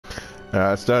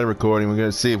I started recording. We're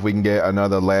going to see if we can get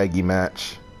another laggy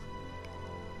match.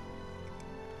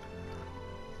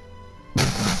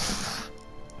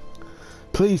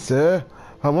 Please, sir.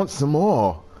 I want some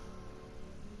more.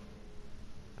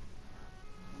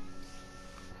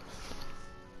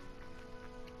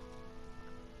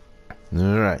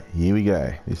 Alright, here we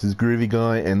go. This is Groovy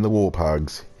Guy and the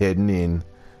WARPUGs heading in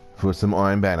for some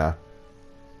Iron Banner.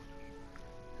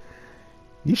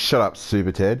 You shut up,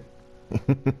 Super Ted.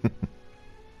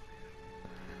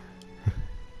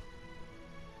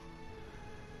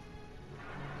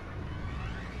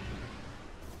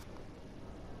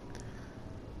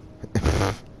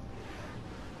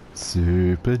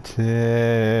 Super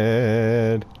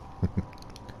Ted.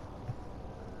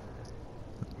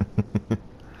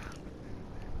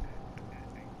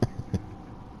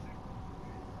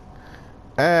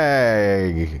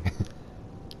 Egg.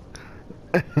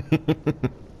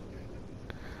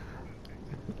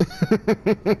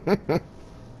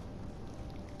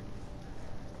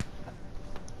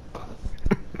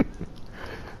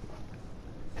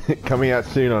 Coming out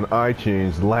soon on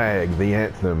iTunes, Lag, the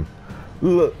anthem.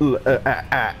 Good.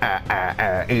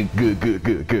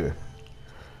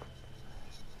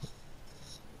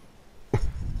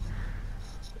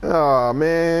 Oh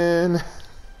man.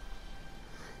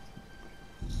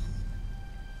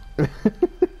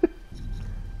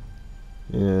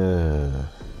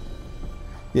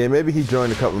 Yeah, maybe he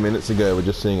joined a couple of minutes ago. We're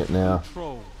just seeing it now.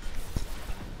 Control.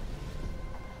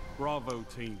 Bravo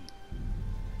team.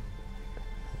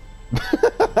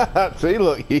 See,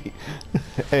 look, he...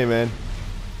 Hey, man.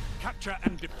 Capture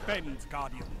and defend,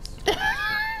 Guardians.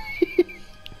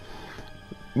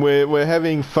 We're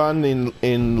having fun in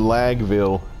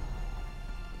Lagville.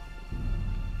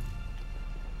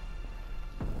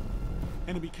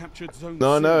 Enemy captured zone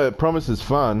No, C. no, it promises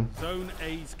fun. Zone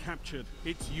A's captured.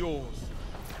 It's yours.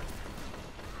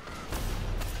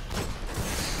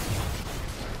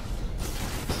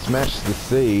 Smash the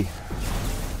C.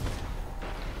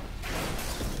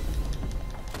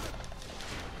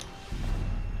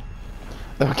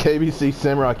 KBC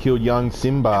Samurai killed young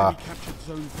Simba. Enemy captured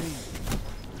zone B.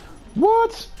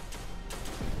 What?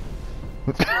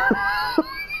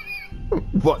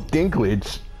 What,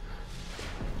 Dinklage?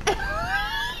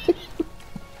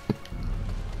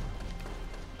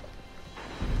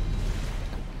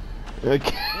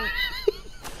 Okay.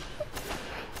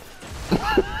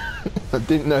 I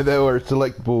didn't know they were a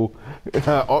selectable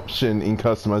option in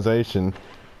customization.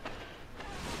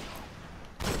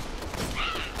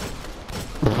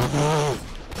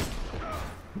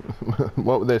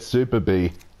 What would their super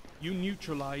be? You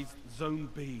neutralized zone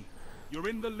B. You're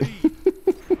in the lead.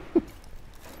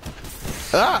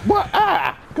 Ah! What?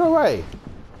 Ah! Go away!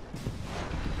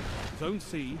 Zone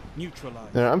C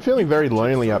neutralized. Now, I'm feeling very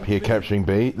lonely up here capturing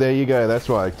B. There you go, that's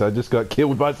why. I just got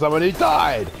killed by someone who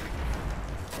died!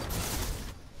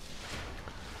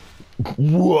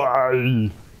 Whoa!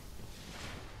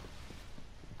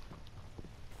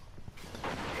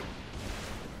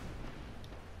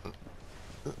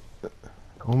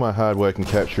 All my hard work in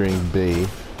capturing B.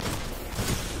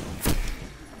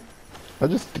 I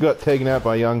just got taken out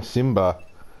by young Simba.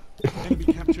 Enemy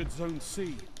captured zone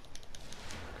C.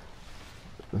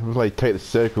 I'll like take the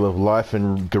circle of life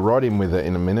and garrot him with it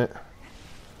in a minute.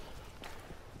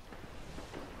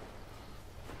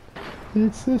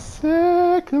 It's the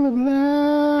circle of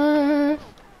life.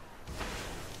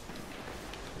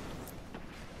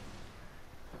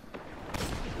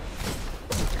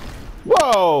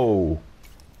 Whoa!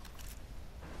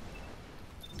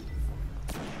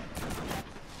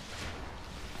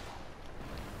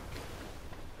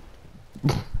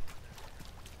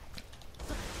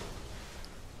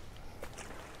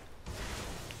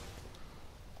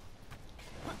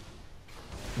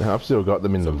 Now, I've still got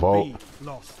them in the vault.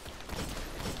 Lost.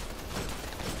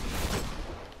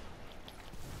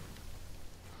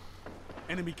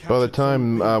 Enemy By the captured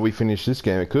time zone B. we finish this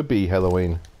game, it could be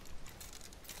Halloween.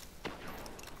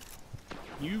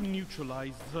 You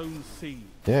neutralized zone C.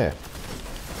 Yeah.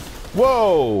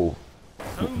 Whoa!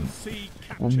 Zone C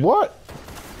captured. What?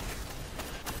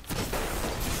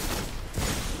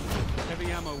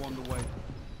 Heavy ammo on the way.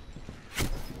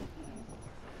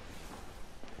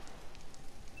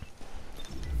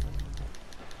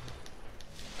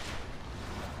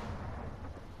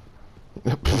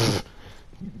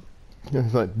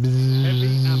 It's like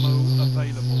Heavy ammo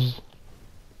available.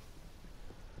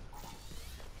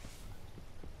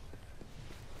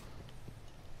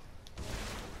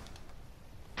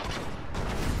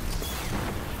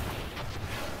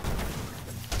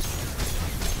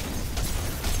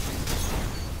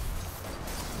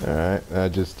 Alright, I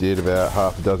just did about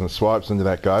half a dozen swipes into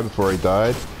that guy before he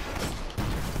died.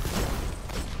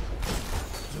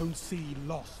 Zone C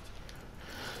lost.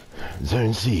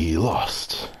 Zone C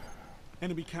lost.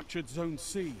 Enemy captured Zone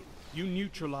C. You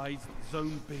neutralized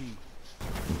Zone B.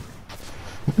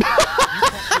 You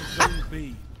captured Zone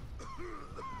B.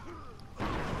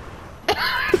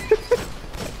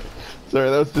 Sorry,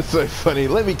 that was just so funny.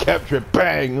 Let me capture it.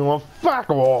 Bang! Oh, fuck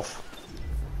off!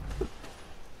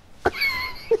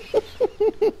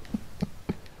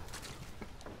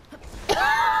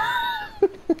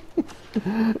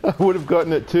 I would have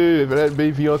gotten it too if it hadn't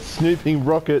been for your snooping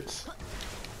rockets.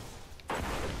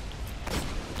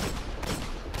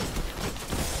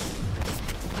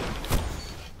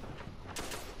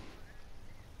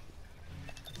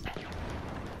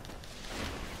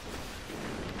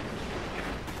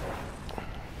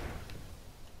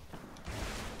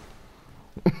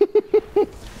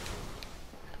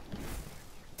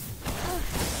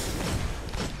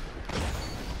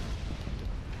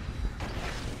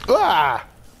 Ah!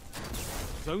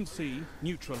 Zone C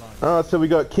neutralized. Oh, so we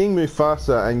got King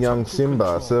Mufasa and young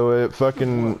Simba, so we're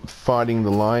fucking fighting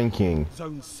the Lion King.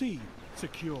 Zone C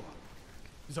secure.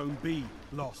 Zone B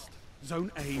lost.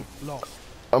 Zone A lost.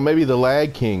 Or maybe the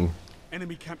Lag King.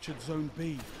 Enemy captured Zone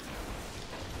B.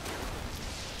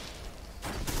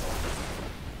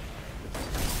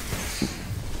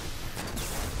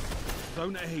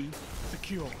 Zone A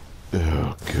secure.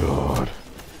 Oh, God.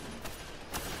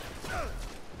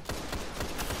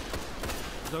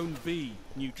 Zone B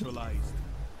neutralized.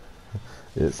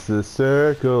 It's the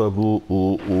circle of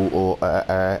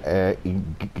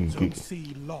Zone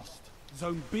C lost.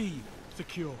 Zone B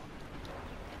secure.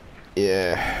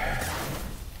 Yeah.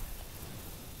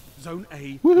 Zone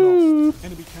A Woohoo! lost.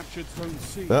 Enemy captured Zone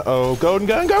C. Uh-oh. Golden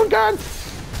gun, golden gun!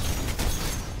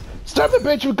 Stop the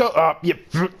bitch with go up, you...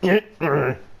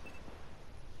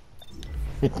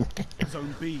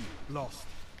 Zone B lost.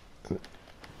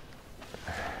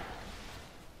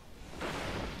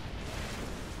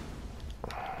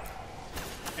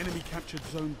 Enemy captured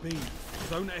Zone B.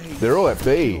 Zone A. They're all at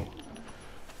B.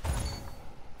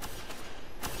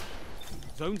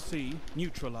 Zone C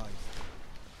neutralized.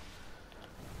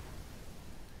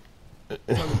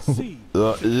 Zone C.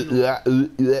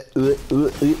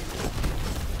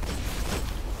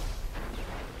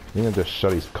 He can just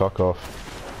shut his cock off.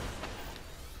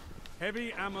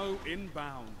 Heavy ammo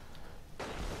inbound.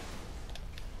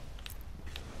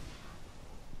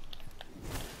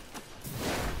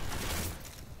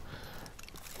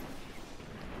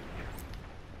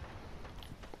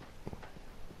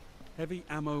 Heavy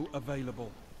ammo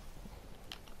available.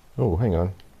 Oh, hang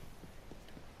on.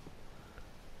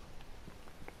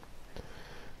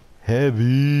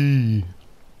 Heavy.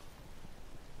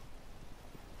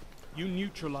 You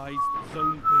neutralized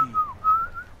Zone B.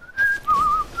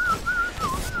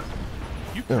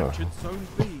 You captured Zone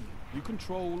B. You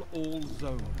control all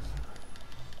zones.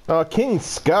 Oh, King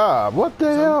Scar. What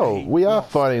the hell? A We are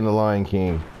lost. fighting the Lion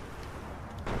King.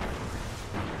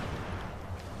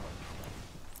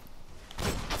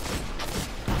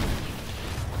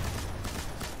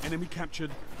 Enemy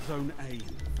captured Zone A.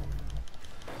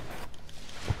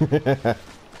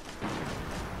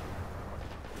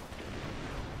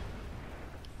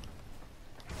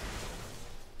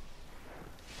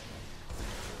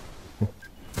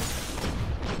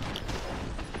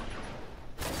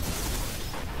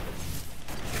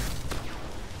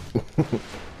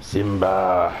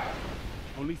 Simba.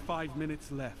 Only 5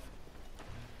 minutes left.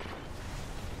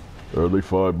 Only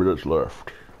 5 minutes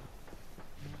left.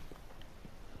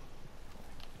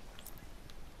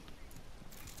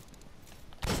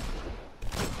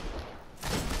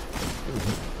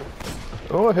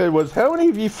 All I heard was, how many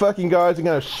of you fucking guys are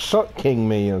gonna shot king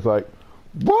me? And I was like,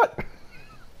 what?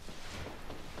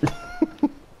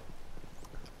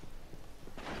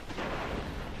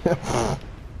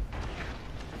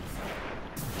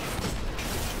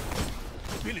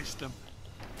 Finish them.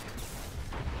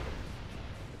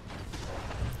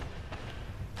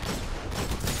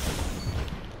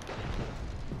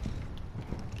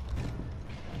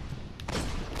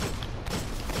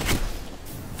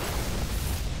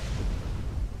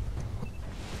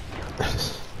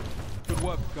 Good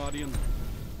work, Guardian.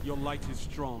 Your light is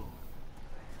strong.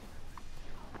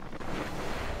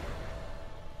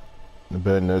 The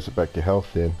bird knows about your health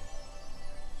then.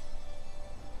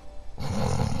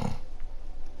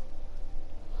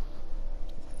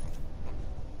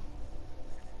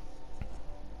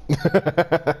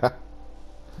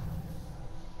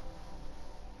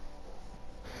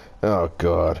 Oh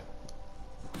God.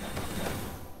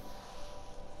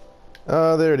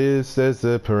 Oh, there it is. There's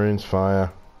the Perun's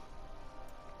fire.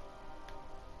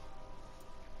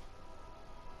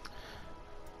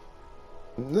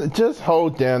 Just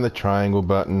hold down the triangle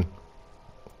button.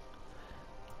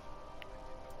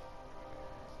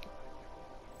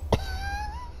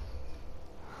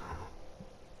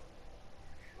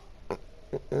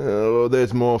 Oh,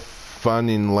 there's more fun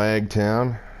in Lag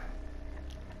Town.